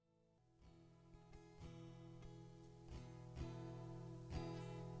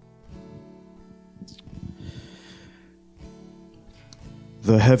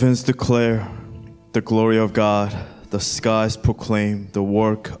The heavens declare the glory of God. The skies proclaim the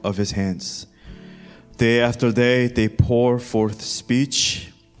work of his hands. Day after day they pour forth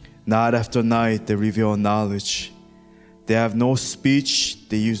speech. Night after night they reveal knowledge. They have no speech,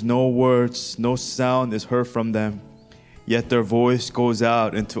 they use no words, no sound is heard from them. Yet their voice goes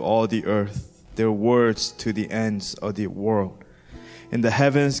out into all the earth, their words to the ends of the world. In the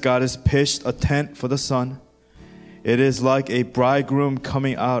heavens God has pitched a tent for the sun. It is like a bridegroom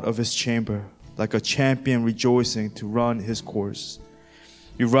coming out of his chamber, like a champion rejoicing to run his course.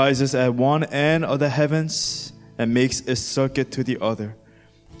 He rises at one end of the heavens and makes a circuit to the other.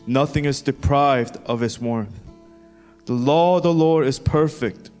 Nothing is deprived of its warmth. The law of the Lord is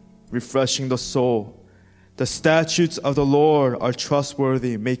perfect, refreshing the soul. The statutes of the Lord are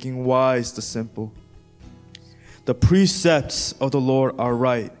trustworthy, making wise the simple. The precepts of the Lord are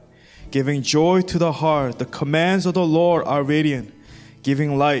right, giving joy to the heart. The commands of the Lord are radiant,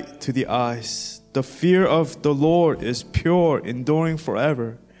 giving light to the eyes. The fear of the Lord is pure, enduring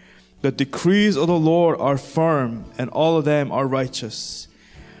forever. The decrees of the Lord are firm, and all of them are righteous.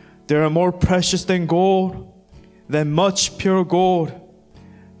 They are more precious than gold, than much pure gold.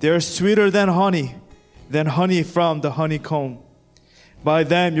 They are sweeter than honey from the honeycomb. By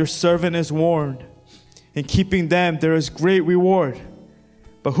them your servant is warned. In keeping them there is great reward.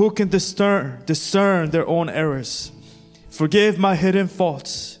 But who can discern their own errors? Forgive my hidden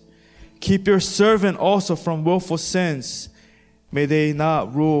faults. Keep your servant also from willful sins. May they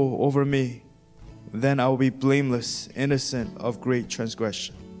not rule over me. Then I will be blameless, innocent of great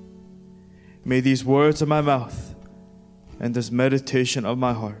transgression. May these words of my mouth and this meditation of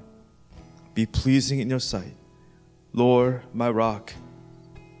my heart be pleasing in your sight, Lord, my rock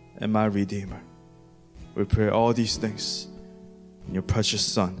and my redeemer. We pray all these things in your precious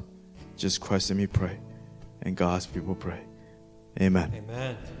Son, Jesus Christ, and we pray. And God's people pray. Amen.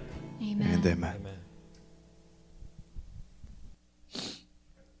 Amen. Amen. And amen. Amen.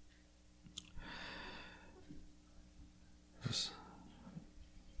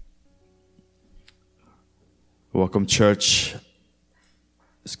 Welcome, church.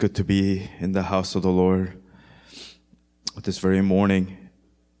 It's good to be in the house of the Lord this very morning.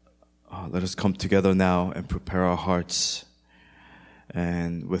 Let us come together now and prepare our hearts.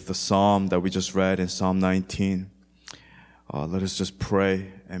 And with the psalm that we just read in Psalm 19, let us just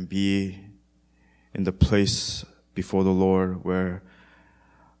pray and be in the place before the Lord where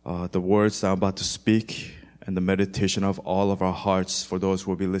the words that I'm about to speak and the meditation of all of our hearts for those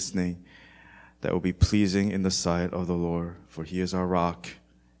who will be listening, that will be pleasing in the sight of the Lord, for he is our rock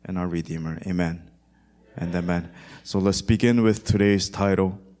and our redeemer. Amen and amen. So let's begin with today's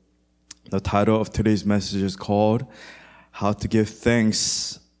title. The title of today's message is called How to Give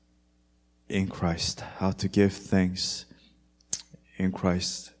Thanks in Christ. How to give thanks in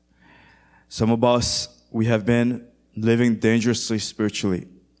Christ. Some of us, we have been living dangerously spiritually.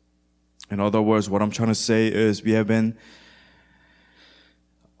 In other words, what I'm trying to say is we have been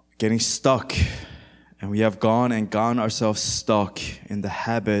getting stuck, and we have gotten ourselves stuck in the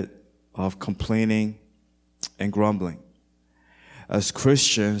habit of complaining and grumbling. As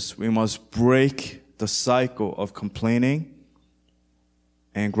Christians, we must break the cycle of complaining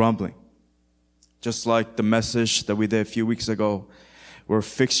and grumbling. Just like the message that we did a few weeks ago, where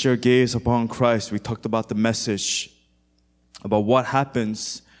fix your gaze upon Christ. We talked about the message about what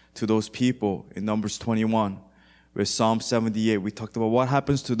happens to those people in Numbers 21. With Psalm 78, we talked about what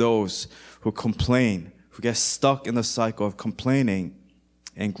happens to those who complain, who get stuck in the cycle of complaining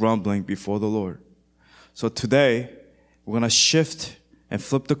and grumbling before the Lord. So today, we're going to shift and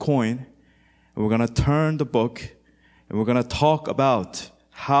flip the coin, and we're going to turn the book, and we're going to talk about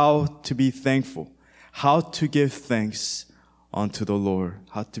how to be thankful, how to give thanks unto the Lord,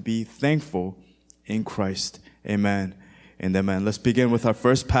 how to be thankful in Christ. Amen. And amen. Let's begin with our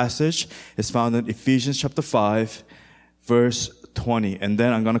first passage. It's found in Ephesians chapter 5, verse 20. And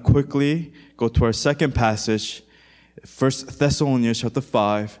then I'm going to quickly go to our second passage, 1 Thessalonians chapter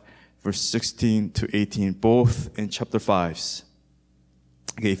 5, verse 16 to 18, both in chapter 5s.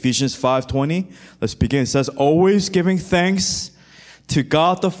 Okay, Ephesians 5:20. Let's begin. It says, always giving thanks to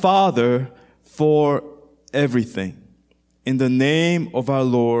God the Father for everything, in the name of our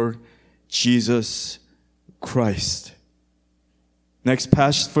Lord Jesus Christ. Next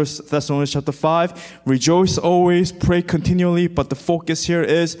passage, 1 Thessalonians chapter 5. Rejoice always, pray continually, but the focus here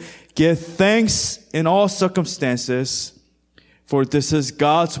is give thanks in all circumstances, for this is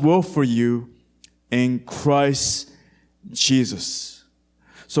God's will for you in Christ Jesus.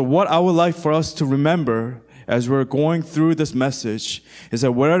 So what I would like for us to remember as we're going through this message is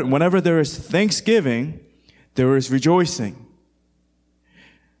that whenever there is thanksgiving, there is rejoicing.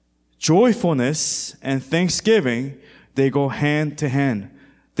 Joyfulness and thanksgiving, they go hand to hand.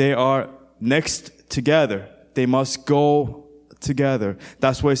 They are next together. They must go together.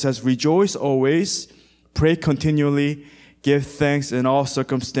 That's why it says, rejoice always, pray continually, give thanks in all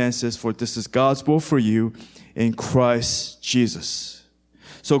circumstances, for this is God's will for you in Christ Jesus.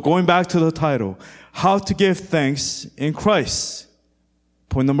 So going back to the title, how to give thanks in Christ.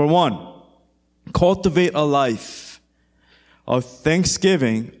 Point number 1, cultivate a life of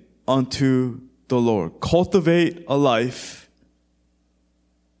thanksgiving unto the Lord. Cultivate a life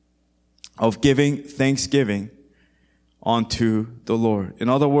of giving thanksgiving unto the Lord. In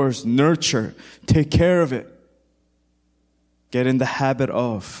other words, nurture, take care of it. Get in the habit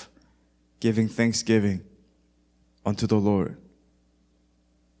of giving thanksgiving unto the Lord.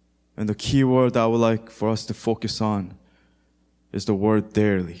 And the key word that I would like for us to focus on is the word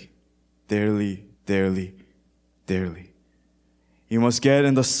daily. Daily, daily, daily. You must get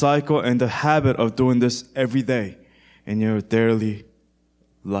in the cycle and the habit of doing this every day in your daily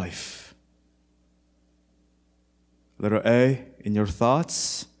life. Letter A, in your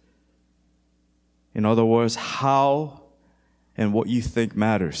thoughts. In other words, how and what you think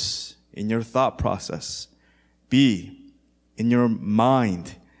matters in your thought process. B, in your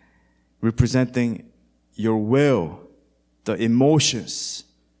mind, representing your will, the emotions.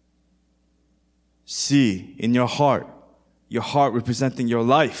 C, in your heart representing your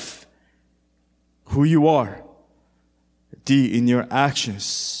life, who you are. D, in your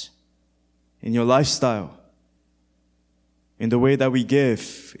actions, in your lifestyle, in the way that we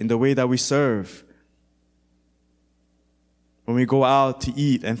give, in the way that we serve. When we go out to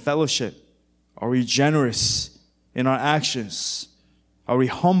eat and fellowship, are we generous in our actions? Are we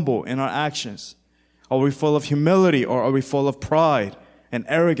humble in our actions? Are we full of humility, or are we full of pride and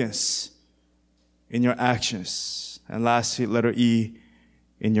arrogance in your actions? And lastly, letter E,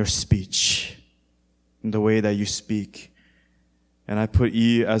 in your speech, in the way that you speak. And I put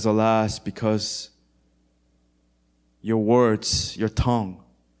E as a last because your words, your tongue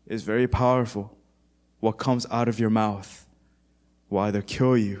is very powerful. What comes out of your mouth will either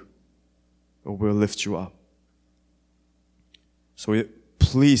kill you or will lift you up. So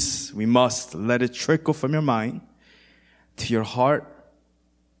please, we must let it trickle from your mind to your heart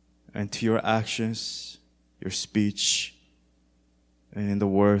and to your actions, your speech, and in the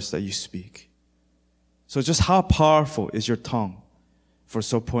words that you speak. So just how powerful is your tongue for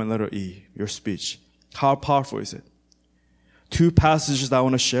subpoint letter E, your speech? How powerful is it? 2 passages that I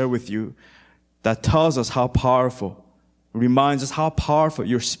want to share with you that tells us how powerful, reminds us how powerful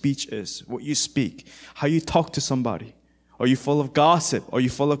your speech is, what you speak, how you talk to somebody. Are you full of gossip? Are you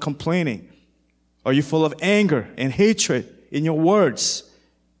full of complaining? Are you full of anger and hatred in your words?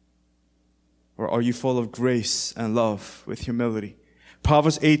 Or are you full of grace and love with humility?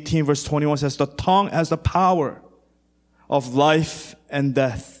 Proverbs 18 verse 21 says, the tongue has the power of life and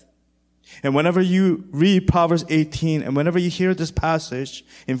death. And whenever you read Proverbs 18 and whenever you hear this passage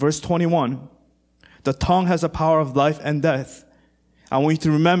in verse 21, the tongue has the power of life and death. I want you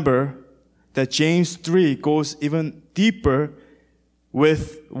to remember that James 3 goes even deeper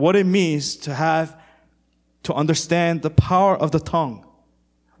with what it means to understand the power of the tongue.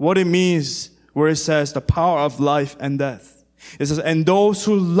 What it means where it says the power of life and death. It says, and those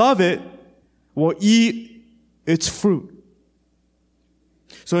who love it will eat its fruit.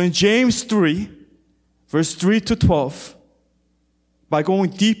 So in James 3, verse 3 to 12, by going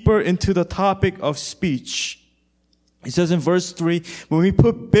deeper into the topic of speech, it says in verse 3, when we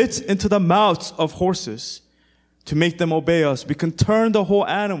put bits into the mouths of horses to make them obey us, we can turn the whole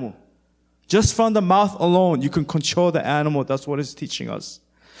animal. Just from the mouth alone, you can control the animal. That's what it's teaching us.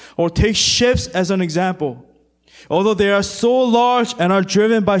 Or take ships as an example. Although they are so large and are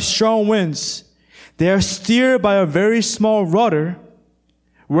driven by strong winds, they are steered by a very small rudder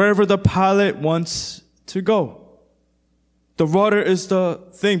wherever the pilot wants to go. The rudder is the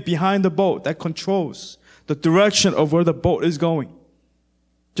thing behind the boat that controls the direction of where the boat is going.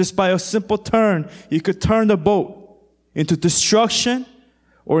 Just by a simple turn, you could turn the boat into destruction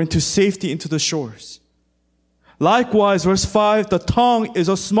or into safety into the shores. Likewise, verse 5, the tongue is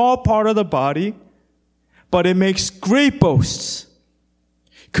a small part of the body, but it makes great boasts.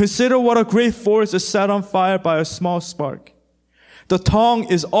 Consider what a great forest is set on fire by a small spark. The tongue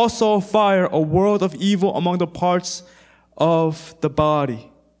is also a fire, a world of evil among the parts of the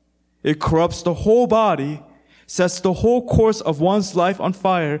body. It corrupts the whole body, sets the whole course of one's life on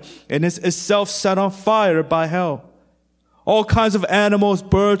fire, and is itself set on fire by hell. All kinds of animals,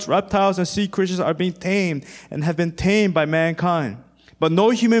 birds, reptiles, and sea creatures are being tamed and have been tamed by mankind. But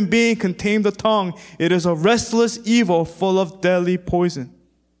no human being can tame the tongue. It is a restless evil full of deadly poison.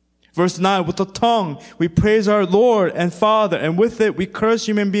 Verse 9, with the tongue we praise our Lord and Father, and with it we curse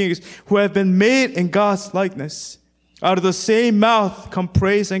human beings who have been made in God's likeness. Out of the same mouth come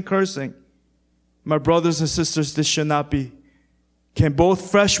praise and cursing. My brothers and sisters, this should not be. Can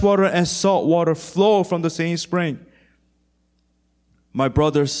both fresh water and salt water flow from the same spring? My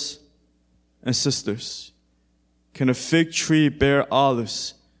brothers and sisters, can a fig tree bear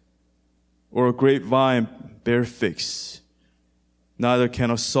olives or a grapevine bear figs? Neither can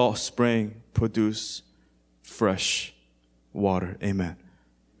a salt spring produce fresh water. Amen.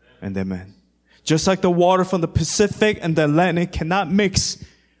 And amen. Just like the water from the Pacific and the Atlantic cannot mix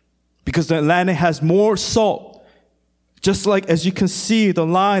because the Atlantic has more salt. Just like as you can see the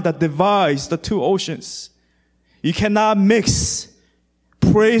line that divides the two oceans. You cannot mix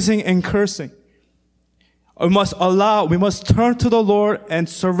praising and cursing. We must turn to the Lord and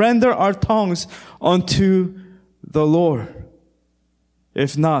surrender our tongues unto the Lord.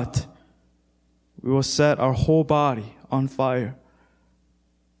 If not, we will set our whole body on fire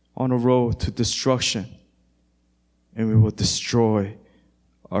on a road to destruction, and we will destroy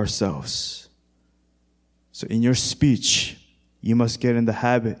ourselves. So in your speech, you must get in the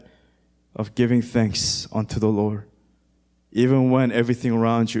habit of giving thanks unto the Lord, even when everything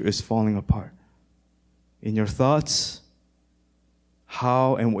around you is falling apart. In your thoughts,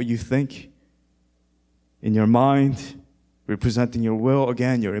 how and what you think, in your mind, representing your will,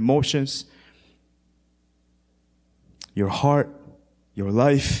 again, your emotions, your heart, your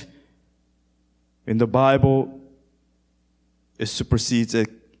life. In the Bible, it supersedes, it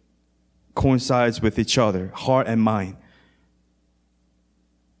coincides with each other, heart and mind.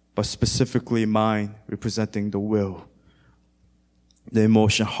 But specifically mind representing the will, the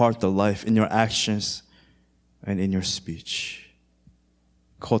emotion, heart, the life, in your actions and in your speech.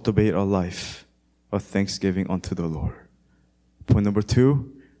 Cultivate a life of thanksgiving unto the Lord. Point number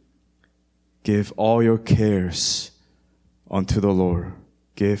 2, give all your cares unto the Lord.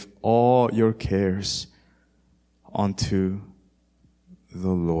 Give all your cares unto the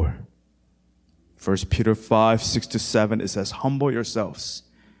Lord. 1 Peter 5:6-7, it says, humble yourselves.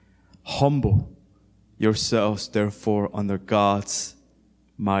 Humble yourselves, therefore, under God's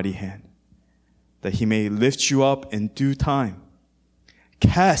mighty hand, that he may lift you up in due time.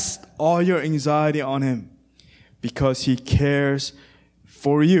 Cast all your anxiety on him, because he cares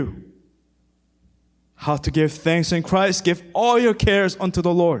for you. How to give thanks in Christ? Give all your cares unto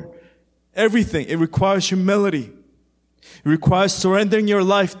the Lord. Everything. It requires humility. It requires surrendering your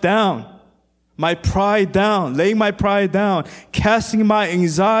life down. My pride down. Laying my pride down. Casting my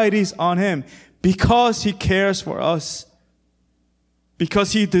anxieties on him. Because he cares for us.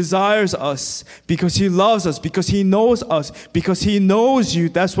 Because he desires us. Because he loves us. Because he knows us. Because he knows you.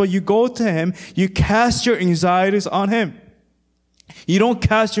 That's why you go to him. You cast your anxieties on him. You don't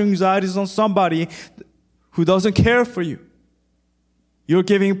cast your anxieties on somebody who doesn't care for you. You're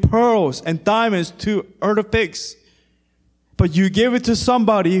giving pearls and diamonds to herd of pigs. But you give it to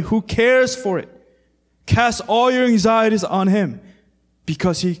somebody who cares for it. Cast all your anxieties on him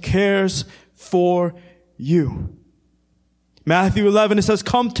because he cares for you. Matthew 11, it says,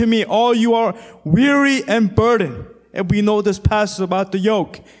 come to me, all you are weary and burdened. And we know this passage about the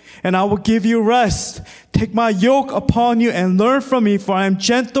yoke. And I will give you rest. Take my yoke upon you and learn from me, for I am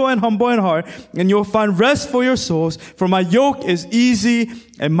gentle and humble in heart, and you'll find rest for your souls. For my yoke is easy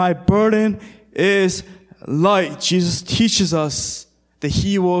and my burden is light. Jesus teaches us that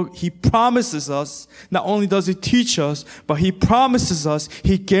he promises us, not only does he teach us, but he promises us,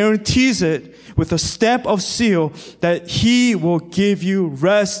 he guarantees it with a stamp of seal that he will give you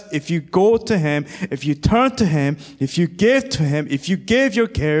rest if you go to him, if you turn to him, if you give to him, if you give your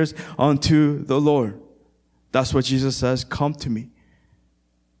cares unto the Lord. That's what Jesus says, come to me.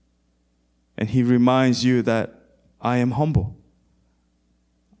 And he reminds you that I am humble.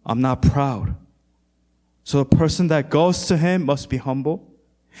 I'm not proud. So the person that goes to him must be humble.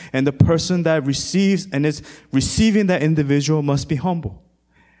 And the person that receives and is receiving that individual must be humble.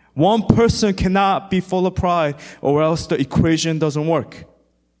 One person cannot be full of pride or else the equation doesn't work.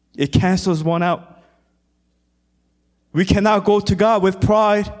 It cancels one out. We cannot go to God with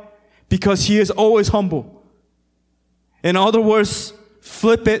pride because he is always humble. In other words,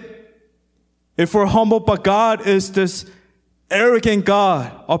 flip it. If we're humble, but God is this arrogant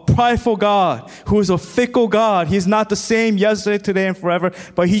God, a prideful God, who is a fickle God. He's not the same yesterday, today, and forever,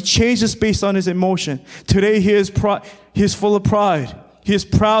 but he changes based on his emotion. Today he is full of pride. He is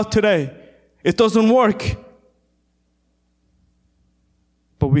proud today. It doesn't work.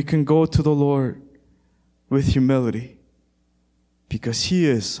 But we can go to the Lord with humility because he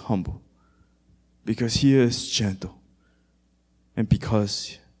is humble, because he is gentle, and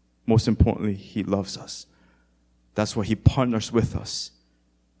because Most importantly, He loves us. That's why He partners with us.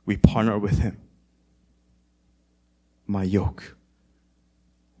 We partner with Him. My yoke.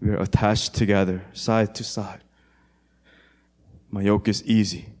 We are attached together, side to side. My yoke is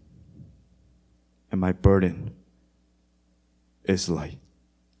easy, and my burden is light.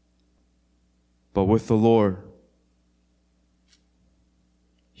 But with the Lord,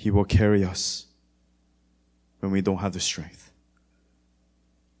 He will carry us when we don't have the strength.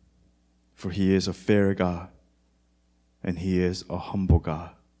 For He is a fair God, and He is a humble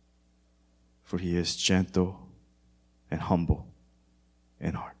God. For He is gentle and humble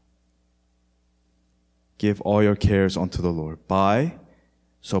in heart. Give all your cares unto the Lord. By,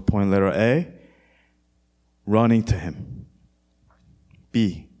 so point letter A, running to Him.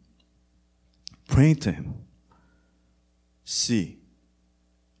 B, praying to Him. C,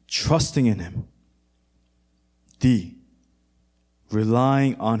 trusting in Him. D,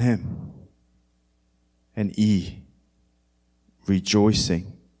 relying on Him. And E,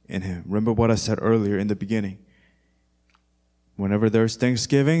 rejoicing in Him. Remember what I said earlier in the beginning. Whenever there's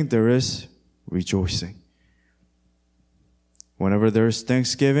thanksgiving, there is rejoicing. Whenever there is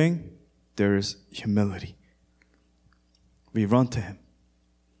thanksgiving, there is humility. We run to Him.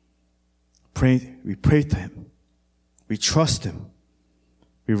 We pray to Him. We trust Him.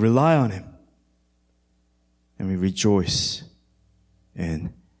 We rely on Him. And we rejoice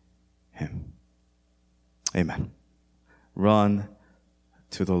in Him. Amen. Run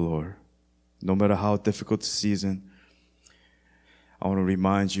to the Lord. No matter how difficult the season, I want to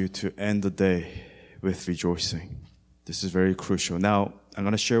remind you to end the day with rejoicing. This is very crucial. Now, I'm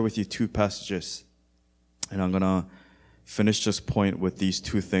going to share with you two passages, and I'm going to finish this point with these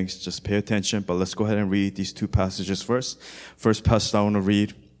two things. Just pay attention, but let's go ahead and read these two passages first. First passage I want to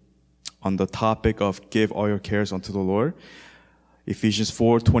read on the topic of give all your cares unto the Lord. Ephesians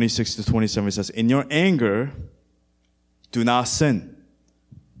 4:26-27 says, in your anger, do not sin.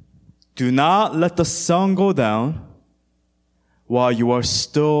 Do not let the sun go down while you are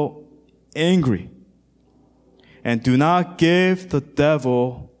still angry. And do not give the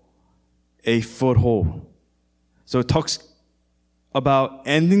devil a foothold. So it talks about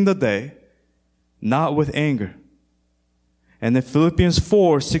ending the day, not with anger. And then Philippians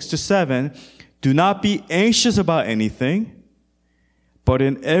 4:6-7, do not be anxious about anything, but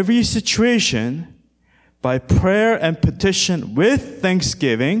in every situation, by prayer and petition with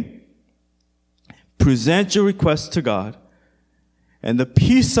thanksgiving, present your requests to God. And the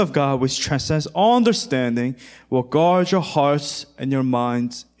peace of God, which transcends all understanding, will guard your hearts and your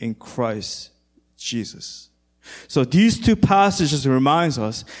minds in Christ Jesus. So these two passages reminds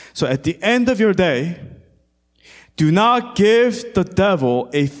us, so at the end of your day, do not give the devil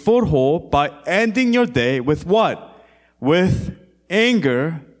a foothold by ending your day with what? With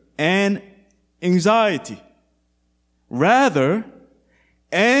anger and anxiety. Rather,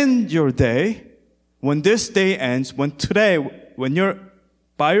 end your day, when this day ends, when you're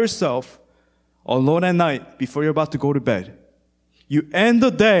by yourself, alone at night, before you're about to go to bed, you end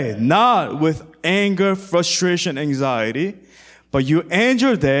the day not with anger, frustration, anxiety, but you end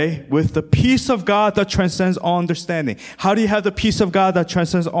your day with the peace of God that transcends all understanding. How do you have the peace of God that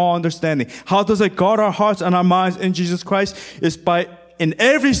transcends all understanding? How does it guard our hearts and our minds in Jesus Christ? It's by, in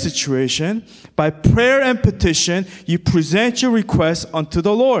every situation, by prayer and petition, you present your requests unto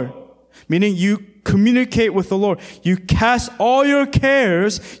the Lord. Meaning you communicate with the Lord. You cast all your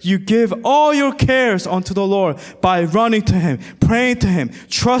cares, you give all your cares unto the Lord by running to Him, praying to Him,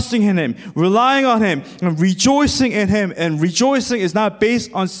 trusting in Him, relying on Him, and rejoicing in Him. And rejoicing is not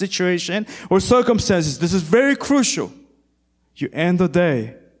based on situation or circumstances. This is very crucial. You end the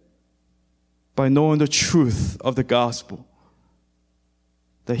day by knowing the truth of the gospel,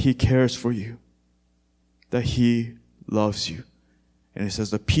 that He cares for you, that He loves you. And it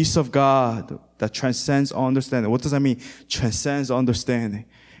says the peace of God that transcends all understanding. What does that mean? Transcends understanding.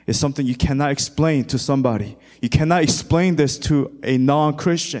 It's something you cannot explain to somebody. You cannot explain this to a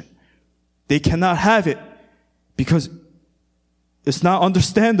non-Christian. They cannot have it because it's not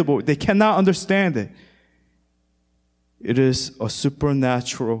understandable. They cannot understand it. It is a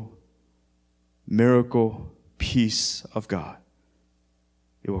supernatural miracle peace of God.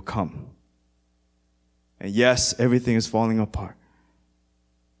 It will come. And yes, everything is falling apart.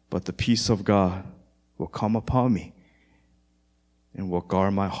 But the peace of God will come upon me and will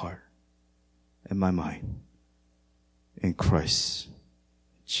guard my heart and my mind in Christ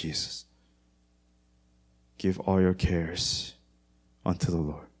Jesus. Give all your cares unto the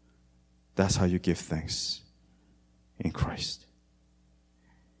Lord. That's how you give thanks in Christ.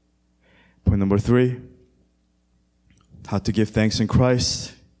 Point number 3, how to give thanks in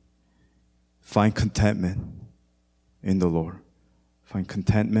Christ Find contentment in the Lord. Find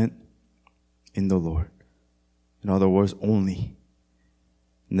contentment in the Lord. In other words, only.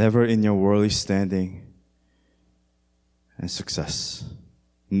 Never in your worldly standing and success.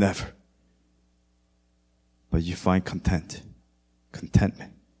 Never. But you find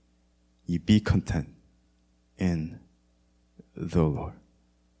contentment. You be content in the Lord.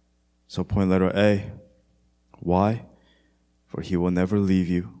 So point letter A. Why? For He will never leave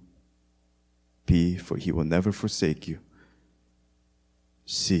you. B. For He will never forsake you.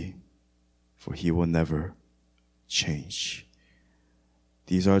 C. For He will never change.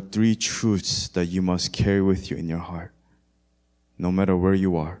 These are 3 truths that you must carry with you in your heart, no matter where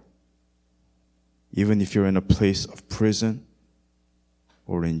you are. Even if you're in a place of prison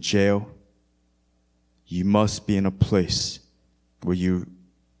or in jail, you must be in a place where you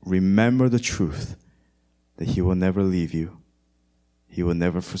remember the truth that He will never leave you, He will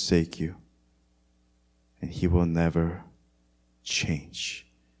never forsake you, and He will never change.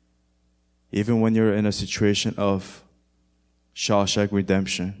 Even when you're in a situation of Shawshank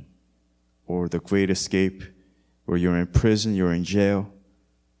Redemption or the Great Escape, where you're in prison, you're in jail,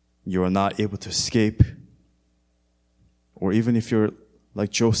 you are not able to escape, or even if you're like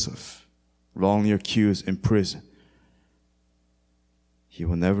Joseph, wrongly accused in prison, He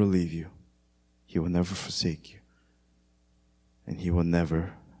will never leave you, He will never forsake you, and He will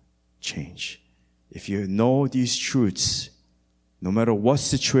never change. If you know these truths, no matter what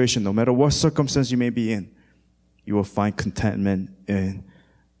situation, no matter what circumstance you may be in, you will find contentment in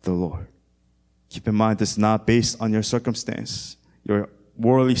the Lord. Keep in mind, this is not based on your circumstance, your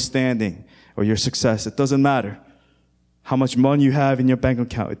worldly standing, or your success. It doesn't matter how much money you have in your bank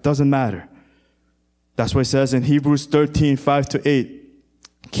account. It doesn't matter. That's what it says in Hebrews 13, 5-8.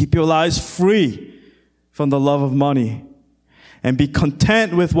 Keep your lives free from the love of money and be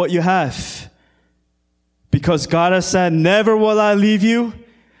content with what you have. Because God has said, never will I leave you,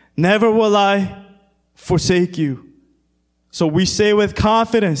 never will I forsake you. So we say with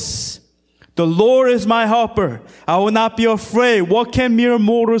confidence, the Lord is my helper. I will not be afraid. What can mere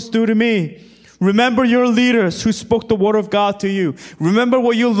mortals do to me? Remember your leaders who spoke the word of God to you. Remember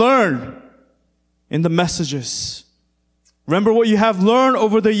what you learned in the messages. Remember what you have learned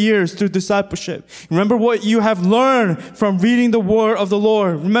over the years through discipleship. Remember what you have learned from reading the word of the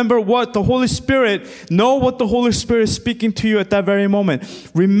Lord. Remember what the Holy Spirit, know what the Holy Spirit is speaking to you at that very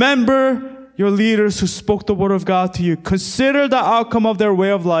moment. Remember your leaders who spoke the word of God to you. Consider the outcome of their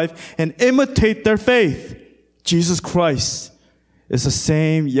way of life and imitate their faith. Jesus Christ is the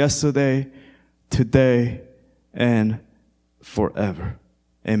same yesterday, today, and forever.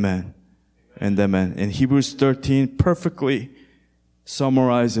 Amen. And amen. And Hebrews 13 perfectly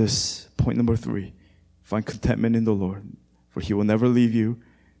summarizes point number 3. Find contentment in the Lord, for He will never leave you,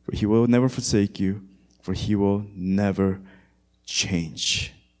 for He will never forsake you, for He will never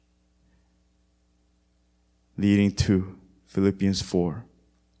change. Leading to Philippians 4,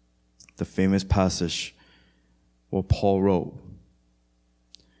 the famous passage what Paul wrote.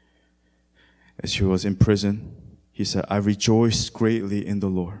 As he was in prison, he said, I rejoiced greatly in the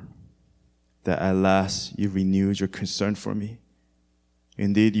Lord, that at last you renewed your concern for me.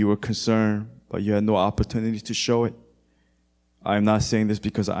 Indeed, you were concerned, but you had no opportunity to show it. I am not saying this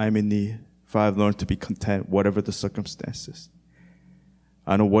because I am in need, for I have learned to be content, whatever the circumstances.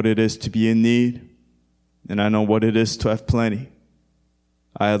 I know what it is to be in need, and I know what it is to have plenty.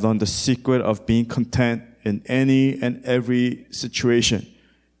 I have learned the secret of being content in any and every situation,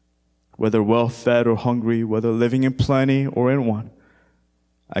 whether well-fed or hungry, whether living in plenty or in want.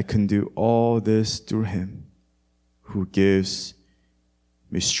 I can do all this through Him who gives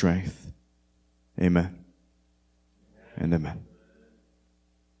me strength. Amen. And amen.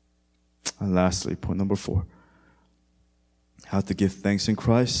 And lastly, point number 4. How to give thanks in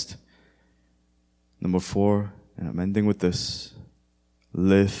Christ. Number 4, and I'm ending with this.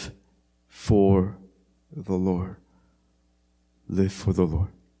 Live for the Lord. Live for the Lord.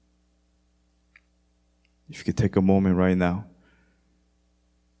 If you could take a moment right now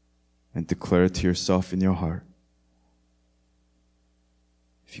and declare it to yourself in your heart.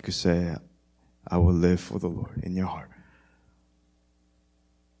 If you could say, I will live for the Lord in your heart.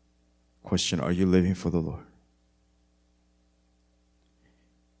 Question, are you living for the Lord?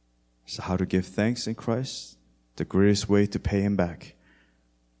 So how to give thanks in Christ? The greatest way to pay Him back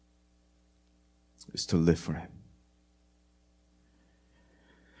is to live for Him.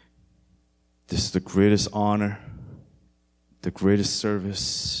 This is the greatest honor, the greatest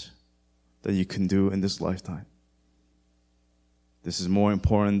service that you can do in this lifetime. This is more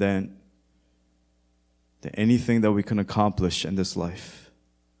important than anything that we can accomplish in this life.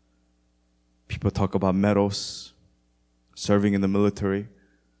 People talk about medals, serving in the military.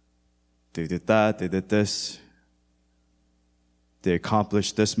 They did that, they did this. They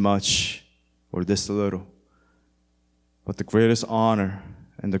accomplished this much or this little. But the greatest honor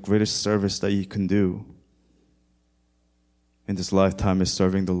and the greatest service that you can do in this lifetime is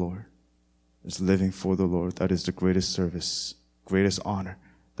serving the Lord, is living for the Lord. That is the greatest service, greatest honor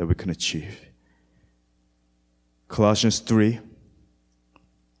that we can achieve. Colossians 3,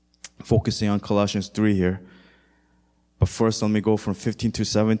 focusing on Colossians 3 here. But first, let me go from 15 to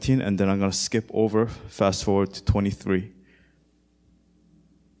 17, and then I'm going to skip over, fast forward to 23.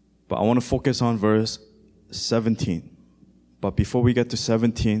 But I want to focus on verse 17. But before we get to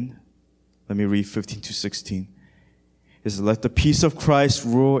 17, let me read 15 to 16. It says, let the peace of Christ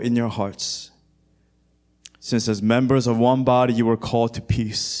rule in your hearts. Since as members of one body you were called to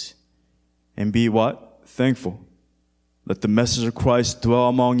peace. And be what? Thankful. Let the message of Christ dwell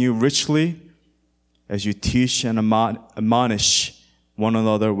among you richly as you teach and admonish one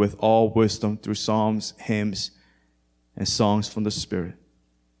another with all wisdom through psalms, hymns, and songs from the Spirit,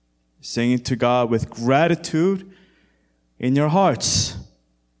 singing to God with gratitude in your hearts.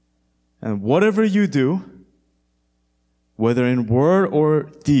 And whatever you do, whether in word or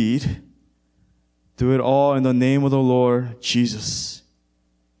deed, do it all in the name of the Lord Jesus,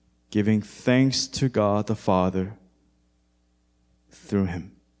 giving thanks to God the Father through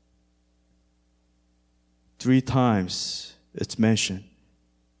Him. 3 times it's mentioned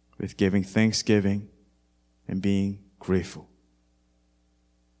with giving thanksgiving and being grateful.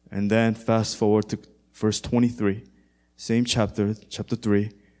 And then fast forward to verse 23, same chapter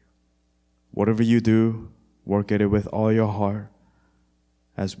 3. Whatever you do, work at it with all your heart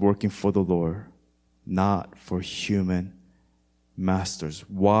as working for the Lord, not for human masters.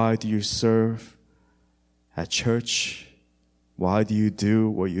 Why do you serve at church? Why do you do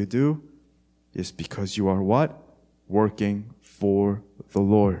what you do? It's because you are what? Working for the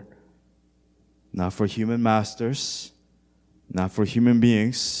Lord. Not for human masters, not for human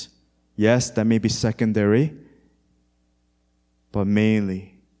beings. Yes, that may be secondary, but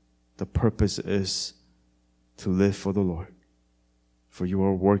mainly the purpose is to live for the Lord. For you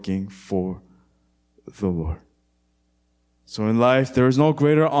are working for the Lord. So in life, there is no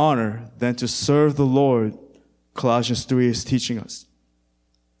greater honor than to serve the Lord. Colossians 3 is teaching us.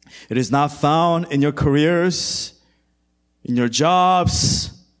 It is not found in your careers, in your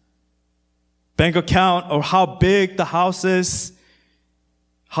jobs, bank account, or how big the house is,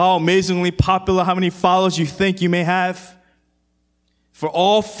 how amazingly popular, how many followers you think you may have. For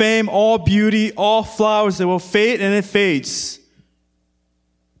all fame, all beauty, all flowers, they will fade and it fades.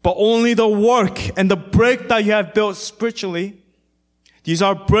 But only the work and the brick that you have built spiritually, these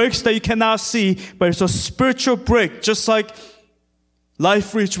are bricks that you cannot see, but it's a spiritual brick, just like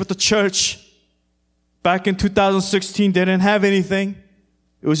Life Reach with the church. Back in 2016, they didn't have anything.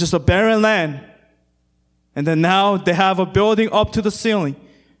 It was just a barren land. And then now they have a building up to the ceiling.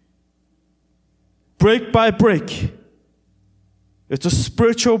 Brick by brick. It's a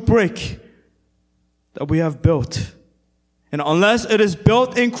spiritual brick that we have built. And unless it is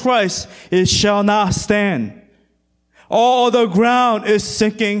built in Christ, it shall not stand. All the ground is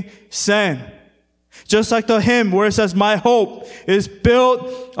sinking sand. Just like the hymn where it says, my hope is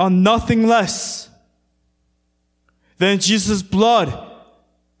built on nothing less than Jesus' blood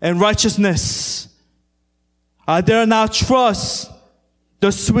and righteousness. I dare not trust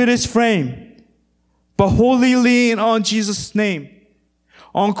the sweetest frame, but wholly lean on Jesus' name.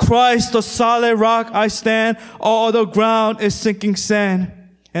 On Christ, the solid rock I stand. All other ground is sinking sand,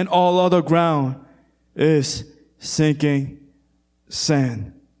 and all other ground is sinking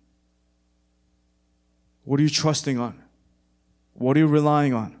sand. What are you trusting on? What are you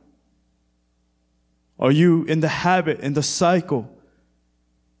relying on? Are you in the habit, in the cycle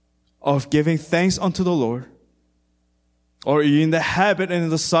of giving thanks unto the Lord? Or are you in the habit and in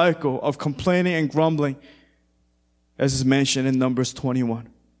the cycle of complaining and grumbling, as is mentioned in Numbers 21?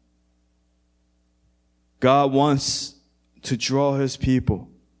 God wants to draw His people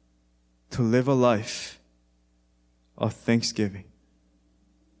to live a life of thanksgiving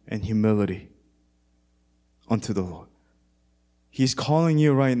and humility unto the Lord. He's calling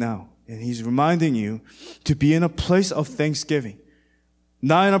you right now, and He's reminding you to be in a place of thanksgiving,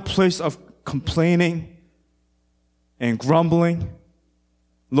 not in a place of complaining and grumbling.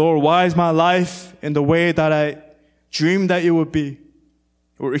 Lord, why is my life in the way that I dreamed that it would be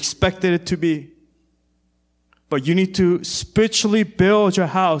or expected it to be? But you need to spiritually build your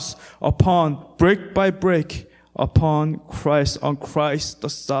house upon brick by brick, upon Christ, on Christ, the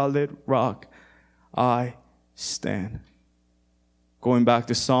solid rock I stand. Going back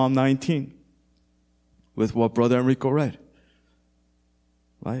to Psalm 19. with what Brother Enrico read.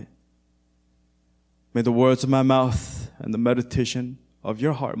 Right? May the words of my mouth and the meditation of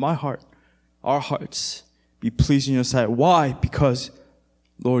your heart, my heart, our hearts, be pleasing in your sight. Why? Because,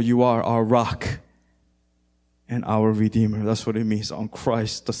 Lord, you are our rock and our Redeemer. That's what it means. On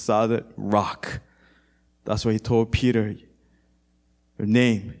Christ, the solid rock. That's what he told Peter. Your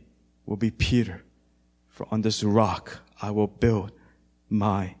name will be Peter. For on this rock I will build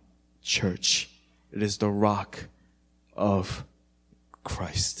my church. It is the rock of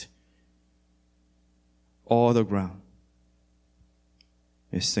Christ. All the ground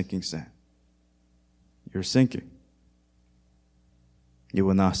is sinking sand. You're sinking. You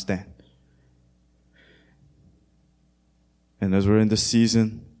will not stand. And as we're in the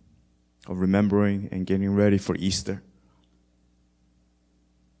season of remembering and getting ready for Easter,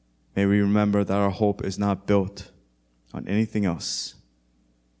 may we remember that our hope is not built on anything else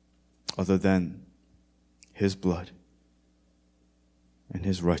other than His blood and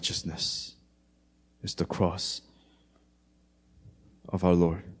His righteousness. Is the cross of our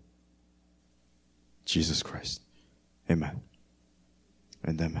Lord Jesus Christ. Amen.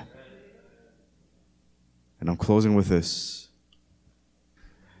 And amen. And I'm closing with this.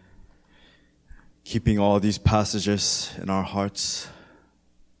 Keeping all these passages in our hearts.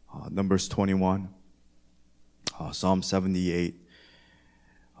 Numbers 21. Psalm 78.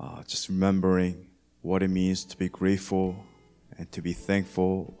 Just remembering what it means to be grateful and to be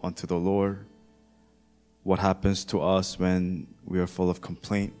thankful unto the Lord. What happens to us when we are full of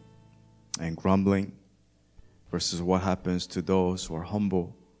complaint and grumbling versus what happens to those who are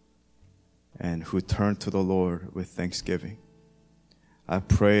humble and who turn to the Lord with thanksgiving. I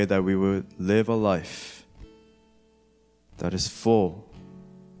pray that we would live a life that is full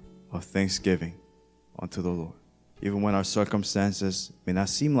of thanksgiving unto the Lord. Even when our circumstances may not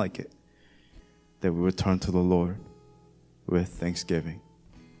seem like it, that we would turn to the Lord with thanksgiving.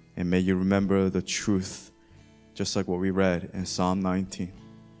 And may you remember the truth, just like what we read in Psalm 19,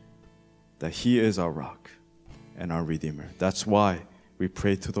 that He is our rock and our Redeemer. That's why we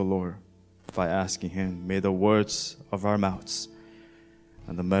pray to the Lord by asking Him, may the words of our mouths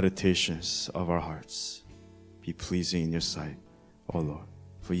and the meditations of our hearts be pleasing in your sight, O Lord.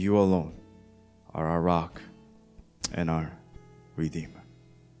 For you alone are our rock and our Redeemer.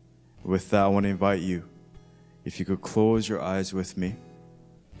 With that, I want to invite you, if you could close your eyes with me,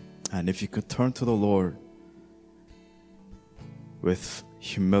 and if you could turn to the Lord with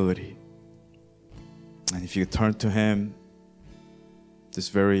humility, and if you could turn to Him this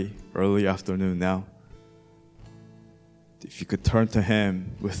very early afternoon now, if you could turn to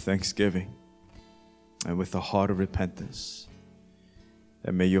Him with thanksgiving and with a heart of repentance,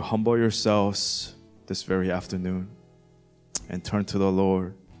 and may you humble yourselves this very afternoon and turn to the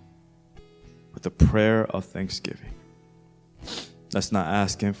Lord with a prayer of thanksgiving. Let's not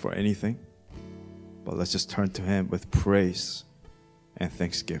ask Him for anything, but let's just turn to Him with praise and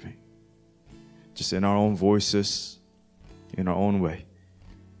thanksgiving. Just in our own voices, in our own way.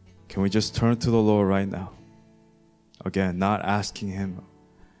 Can we just turn to the Lord right now? Again, not asking Him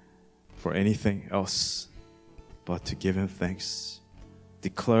for anything else, but to give Him thanks.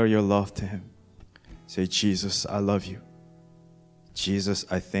 Declare your love to Him. Say, Jesus, I love you. Jesus,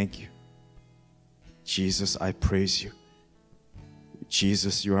 I thank you. Jesus, I praise you.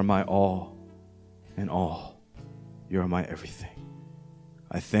 Jesus, you are my all and all. You are my everything.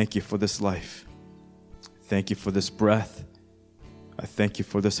 I thank you for this life. Thank you for this breath. I thank you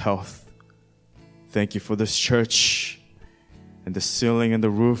for this health. Thank you for this church and the ceiling and the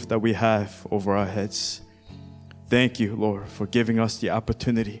roof that we have over our heads. Thank you, Lord, for giving us the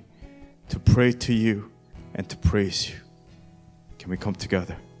opportunity to pray to you and to praise you. Can we come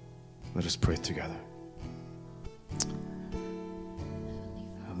together? Let us pray together.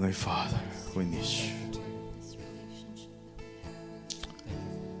 Heavenly Father, we need you.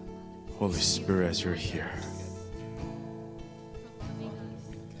 Holy Spirit, as you're here,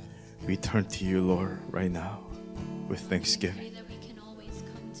 we turn to you, Lord, right now with thanksgiving.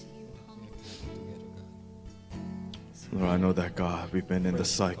 Lord, I know that, God, we've been in the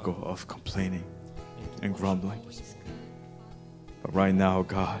cycle of complaining and grumbling. But right now,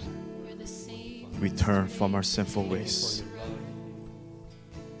 God, we turn from our sinful ways.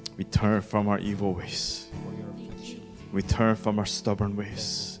 We turn from our evil ways. We turn from our stubborn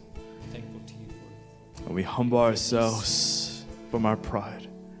ways. And we humble ourselves from our pride.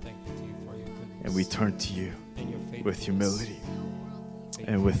 And we turn to you with humility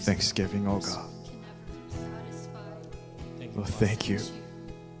and with thanksgiving, oh God. Lord, thank you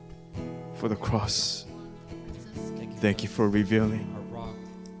for the cross. Thank you for revealing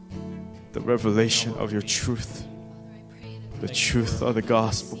the revelation of your truth, the truth of the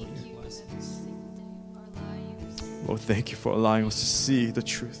gospel. Lord, thank you for allowing us to see the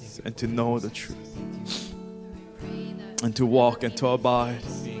truth and to know the truth and to walk and to abide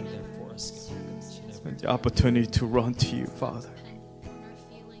and the opportunity to run to you, Father.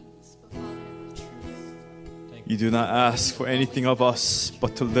 You do not ask for anything of us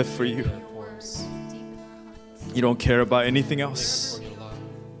but to live for you. You don't care about anything else.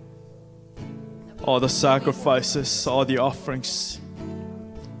 All the sacrifices, all the offerings,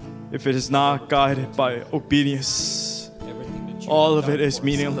 if it is not guided by obedience, all of it is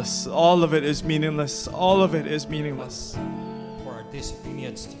meaningless. All of it is meaningless. All of it is meaningless.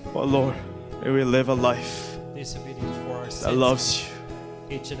 But Lord, may we live a life that loves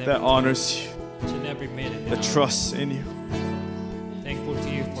you, that honors you, that trusts in you. Thankful to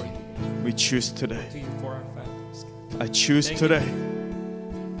you for we choose today. to you for our families. I choose today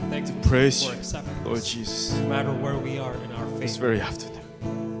Thankful to praise for you, accepting Lord us, Jesus, no matter where we are in our this faith. very afternoon.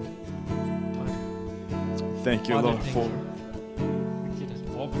 Thank you, Father, Lord, thank for you.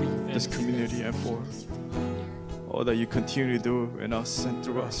 All for your this family, community and for all that you continue to do in us and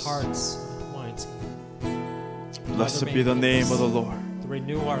through our us. hearts, minds, Blessed be the name of the Lord. to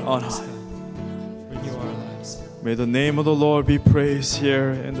renew our On lives, high. God. Renew our lives. May the name of the Lord be praised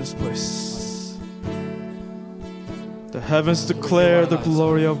here in this place. The heavens declare the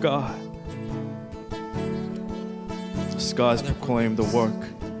glory of God. The skies proclaim the work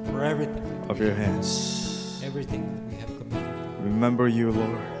For everything, of your hands. everything that we have committed, Remember you,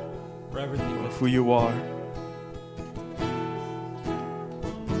 Lord, for everything of that who you are.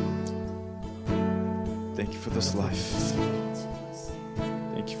 Thank you for this life.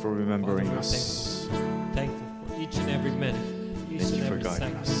 Thank you for remembering Father, we're us. thankful for each and every minute, each Thank and you for every guiding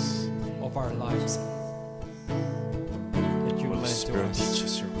second us. of our lives that you Holy lend to Spirit, us. teach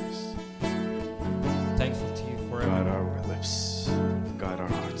us your ways. Thankful to you forever. Guide our lips. Guide our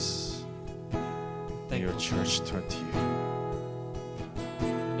hearts. May your Thankful church turn to you.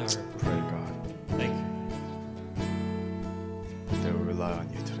 in our Pray, God, Thank you. they will rely on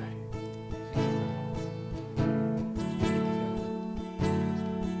you today.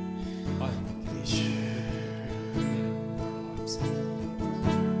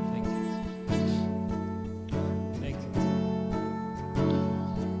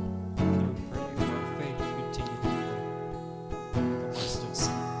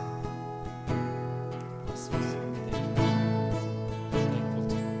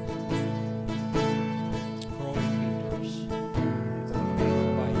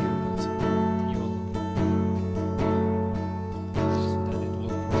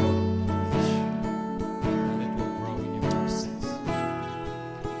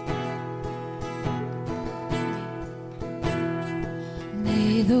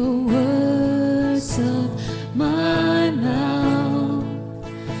 May the words of my mouth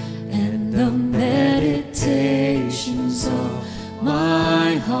and the meditations of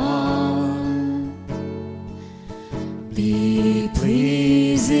my heart be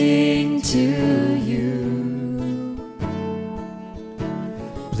pleasing to you,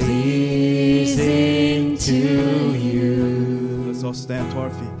 pleasing to you. Let's all stand to our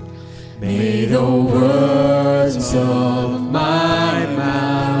feet. May the words of my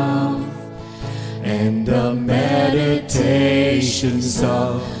mouth and the meditations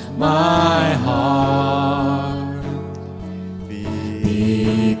of my heart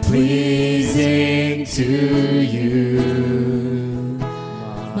be pleasing to you,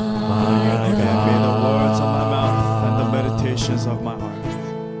 my May the words of my God. mouth and the meditations of my heart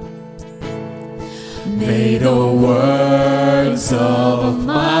May the words of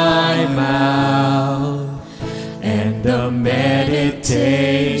my mouth and the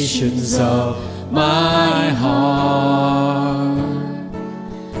meditations of my heart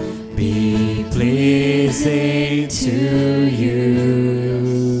be pleasing to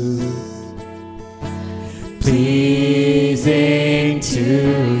you, pleasing to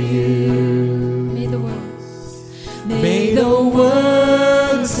you. May the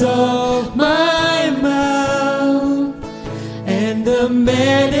words of my mouth and the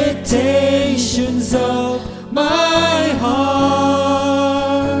meditations of my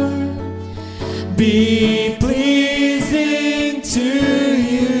heart be pleasing to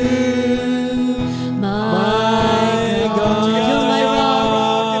you, my God.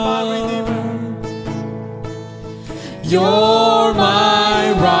 You're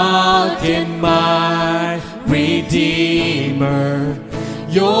my rock and my Redeemer.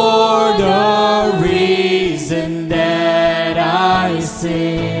 You're the reason that I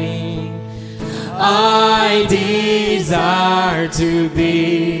sing. I desire to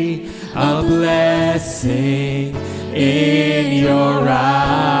be a blessing in your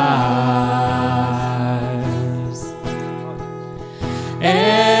eyes.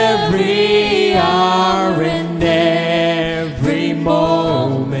 Every hour and every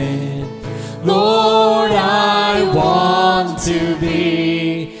moment, Lord, I want to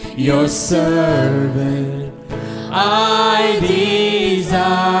be your servant. I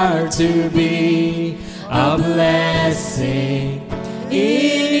desire to be a blessing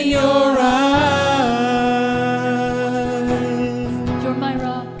in your eyes. You're my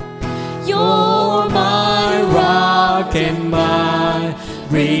rock. You're my rock and my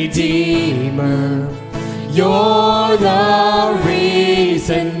Redeemer. You're the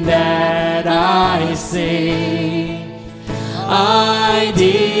reason that I sing. I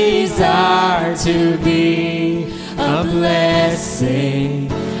desire to be a blessing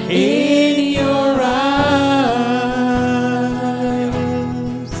in your eyes.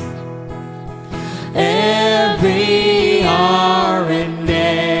 Every hour and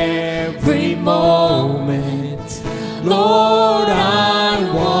every moment, Lord, I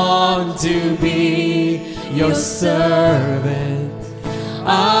want to be your servant.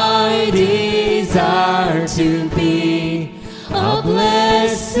 I desire to be a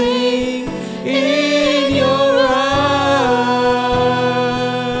blessing in your eyes.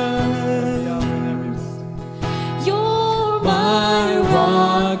 You're My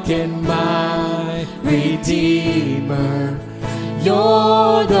rock and my Redeemer.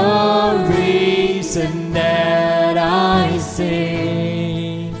 You're the reason that I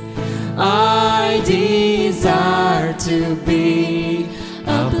sing. I desire to be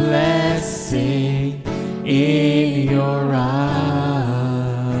a blessing in your eyes.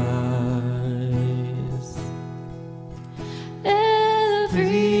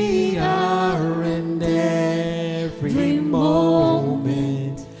 Every hour and every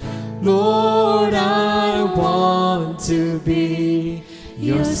moment, Lord, I want to be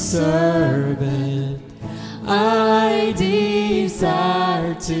your servant. I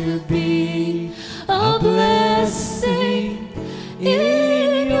desire to be a blessing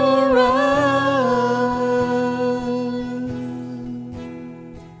in your eyes.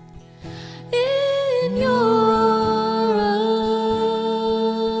 In your eyes.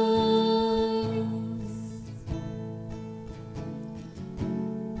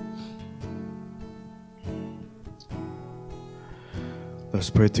 Let's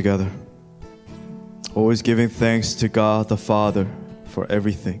pray together. Always giving thanks to God the Father for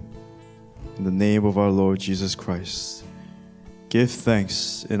everything. In the name of our Lord Jesus Christ. Give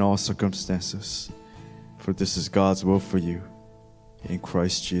thanks in all circumstances, for this is God's will for you in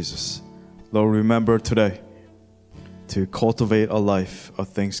Christ Jesus. Lord, remember today to cultivate a life of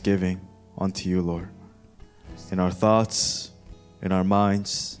thanksgiving unto you, Lord. In our thoughts, in our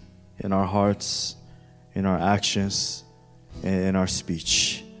minds, in our hearts, in our actions, and in our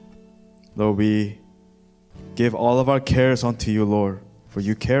speech. Lord, we give all of our cares unto you, Lord, for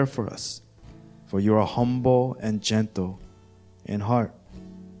you care for us. For you are humble and gentle in heart,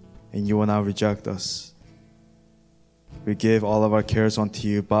 and you will not reject us. We give all of our cares unto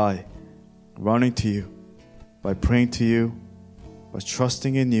you by running to you, by praying to you, by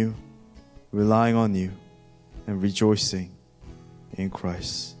trusting in you, relying on you, and rejoicing in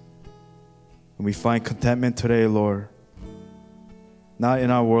Christ. And we find contentment today, Lord, not in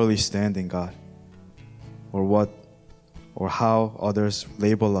our worldly standing, God, or what or how others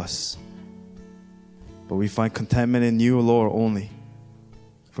label us. But we find contentment in you, Lord, only.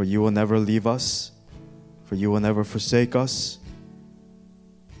 For you will never leave us, for you will never forsake us,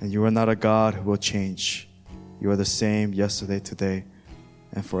 and you are not a God who will change. You are the same yesterday, today,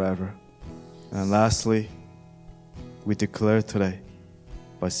 and forever. And lastly, we declare today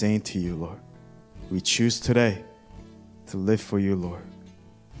by saying to you, Lord, we choose today to live for you, Lord,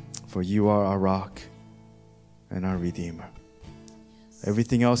 for you are our rock and our Redeemer.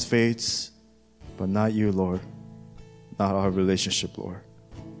 Everything else fades, but not you, Lord, not our relationship, Lord.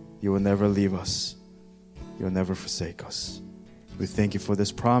 You will never leave us. You will never forsake us. We thank you for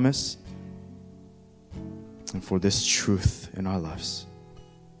this promise and for this truth in our lives.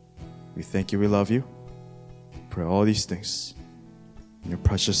 We thank you, we love you. Pray all these things. In your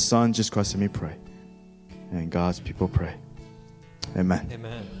precious Son, Jesus Christ, let me pray. And God's people pray. Amen.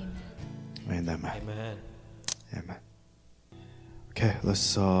 Amen. And amen. Amen. Amen. Okay, let's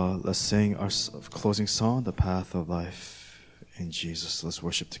sing our closing song, The Path of Life in Jesus. Let's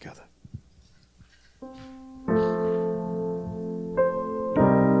worship together.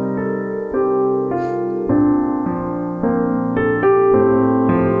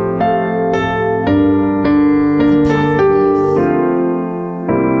 the path of life.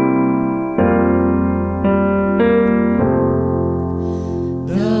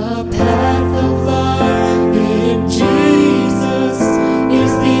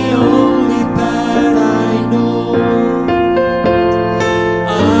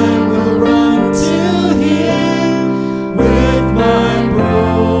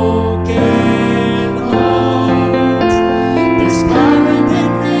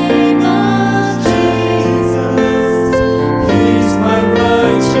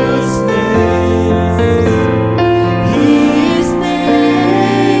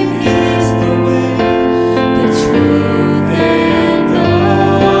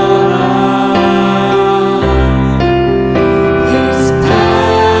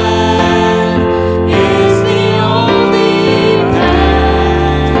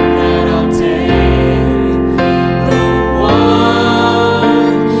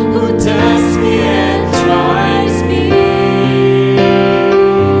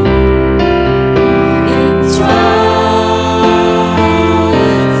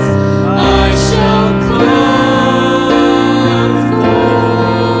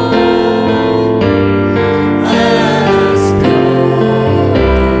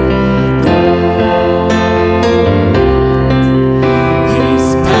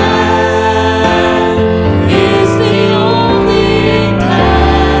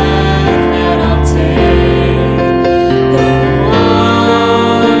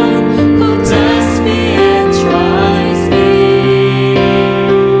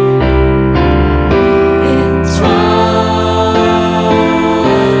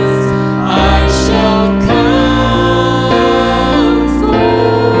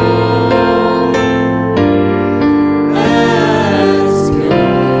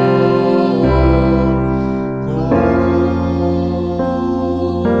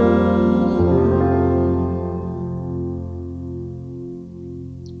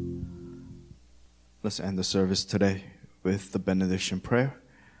 the service today with the benediction prayer.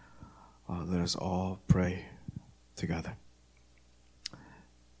 Let us all pray together.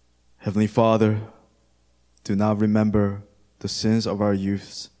 Heavenly Father, do not remember the sins of our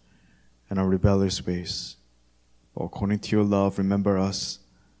youths and our rebellious ways. But according to your love, remember us,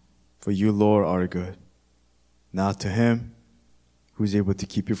 for you, Lord, are good. Now to him who is able to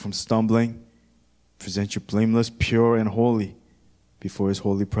keep you from stumbling, present you blameless, pure, and holy before his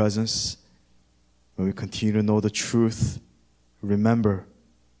holy presence. May we continue to know the truth. Remember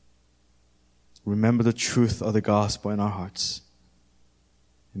the truth of the gospel in our hearts.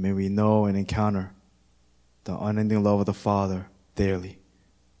 And may we know and encounter the unending love of the Father daily.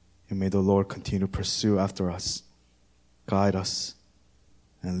 And may the Lord continue to pursue after us, guide us,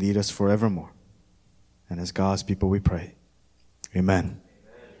 and lead us forevermore. And as God's people we pray. Amen.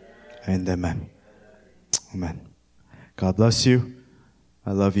 And amen. Amen. God bless you.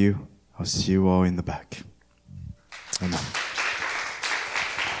 I love you. I'll see you all in the back. Amen.